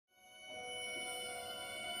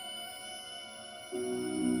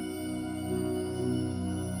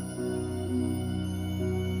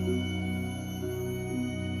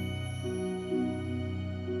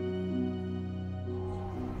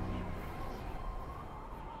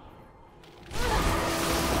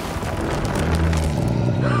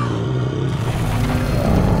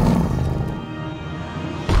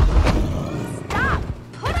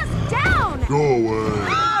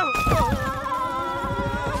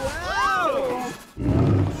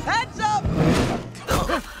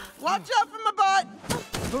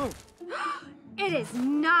It is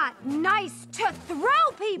not nice to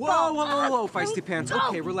throw people! Whoa, Feisty Pants.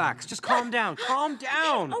 Okay, relax. Just calm down. Calm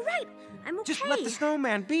down. All right, I'm okay. Just let the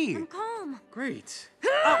snowman be. I'm calm. Great.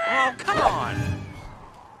 Oh, come on.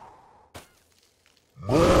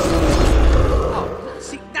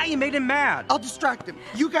 See, now you made him mad. I'll distract him.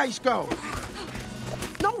 You guys go.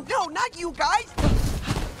 No, not you guys.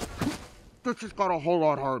 This just got a whole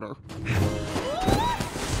lot harder.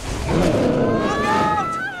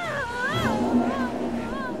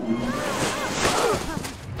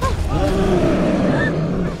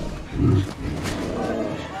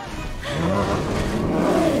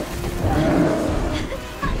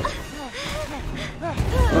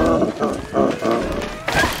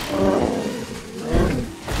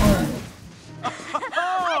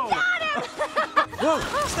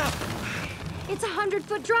 Stop! It's a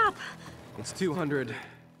 100-foot drop. It's 200.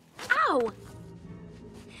 Ow!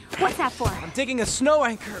 What's that for? I'm digging a snow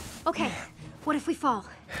anchor. Okay, what if we fall?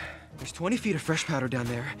 There's 20 feet of fresh powder down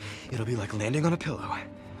there. It'll be like landing on a pillow.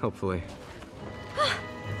 Hopefully.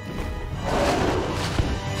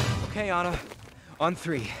 Okay, Anna. On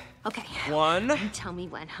 3. Okay. 1. You tell me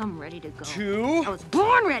when. I'm ready to go. 2. I was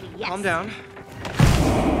born ready, yes. Calm down.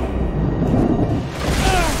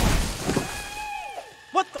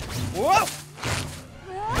 What the? Whoa!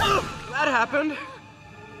 That happened.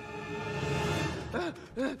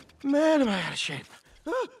 Man, am I out of shape.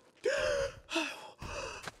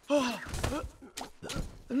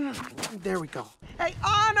 There we go. Hey,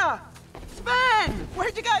 Anna! Sven!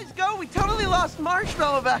 Where'd you guys go? We totally lost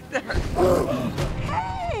Marshmallow back there.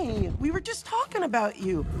 Hey! We were just talking about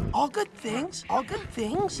you. All good things? All good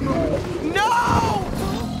things? No!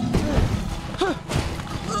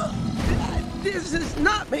 This is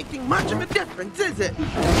not making much of a difference, is it?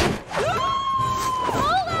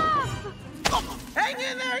 Olaf! Hang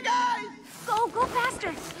in there, guys! Go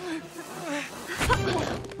faster.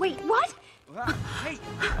 Wait, what? Hey!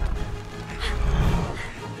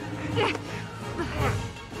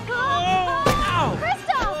 Ow!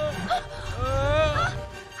 Kristoff!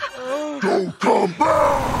 Don't come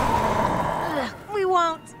back! We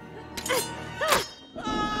won't.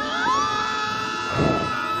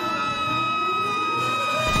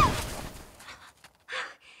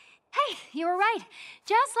 Hey, you were right.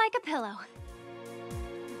 Just like a pillow.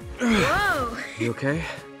 Whoa. You okay?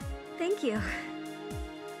 Thank you.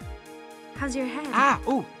 How's your head?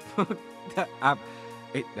 Ooh.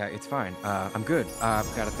 It's fine. I'm good.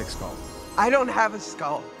 I've got a thick skull. I don't have a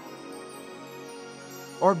skull.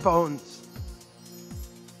 Or bones.